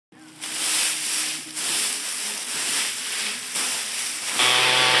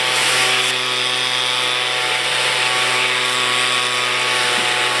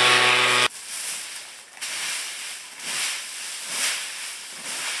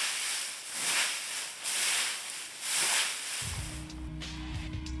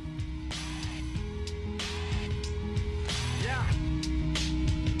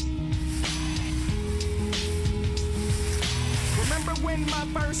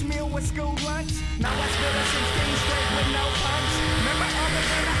my first meal was school lunch. Now I spill a 16 straight with no punch. Remember all the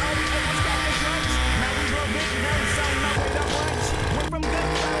dinner, all we ate was Captain Crunch. Now we grow big nerds, so know where to lunch. Went from good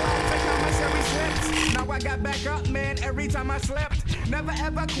fellas to commissary slips. Now I got back up, man, every time I slept. Never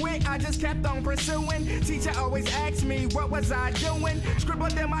ever quit, I just kept on pursuing. Teacher always asked me, what was I doing?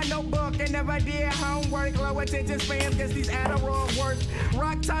 Scribbled in my notebook and never did homework. Low attention spam, guess these Adderall work.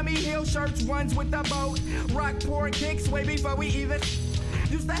 Rock Tommy Hill shirts, ones with the boat. Rock poor kicks way before we even.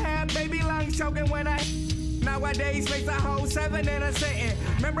 Used to have baby lungs choking when I. Nowadays face a whole 7 in a sitting.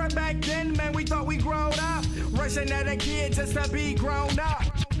 Remember back then, man, we thought we grown up. Rushing at a kid just to be grown up.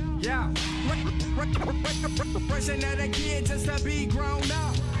 Yeah. Rushing at a kid just to be grown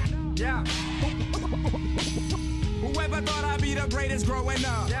up. Yeah. Whoever thought I'd be the greatest growing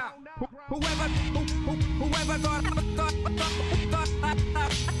up. Yeah. Whoever thought I'd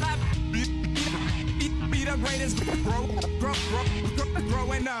be the greatest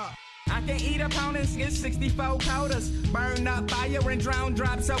growing up. I can eat a pound and get 64 quotas. Burn up fire and drown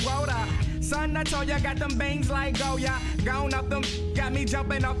drops of water. Son, I told ya, got them bangs like Goya. Gone up them, got me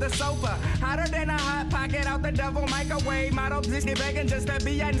jumping off the sofa. Hotter than a hot pocket out the double microwave. Model this get begging just to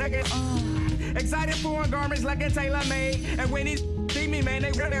be a nigga. Excited foreign garments like a tailor made. And when he see me, man,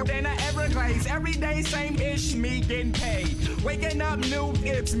 they redder than a Everglades. Every day, same ish, me getting paid. Waking up new,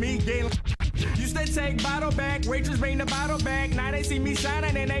 it's me getting. Used to take bottle back, waitress bring the bottle back. Now they see me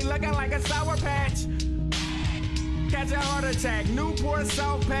shining and they looking like a sour patch. Catch a heart attack, Newport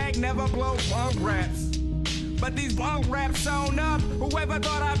South Pack, never blow bunk raps. But these bunk raps sewn up. Whoever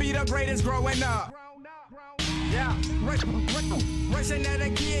thought I'd be the greatest growing up. Yeah, rushing at a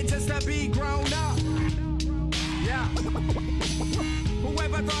kid just to be grown up. Yeah,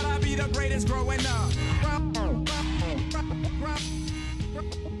 whoever thought I'd be the greatest growing up.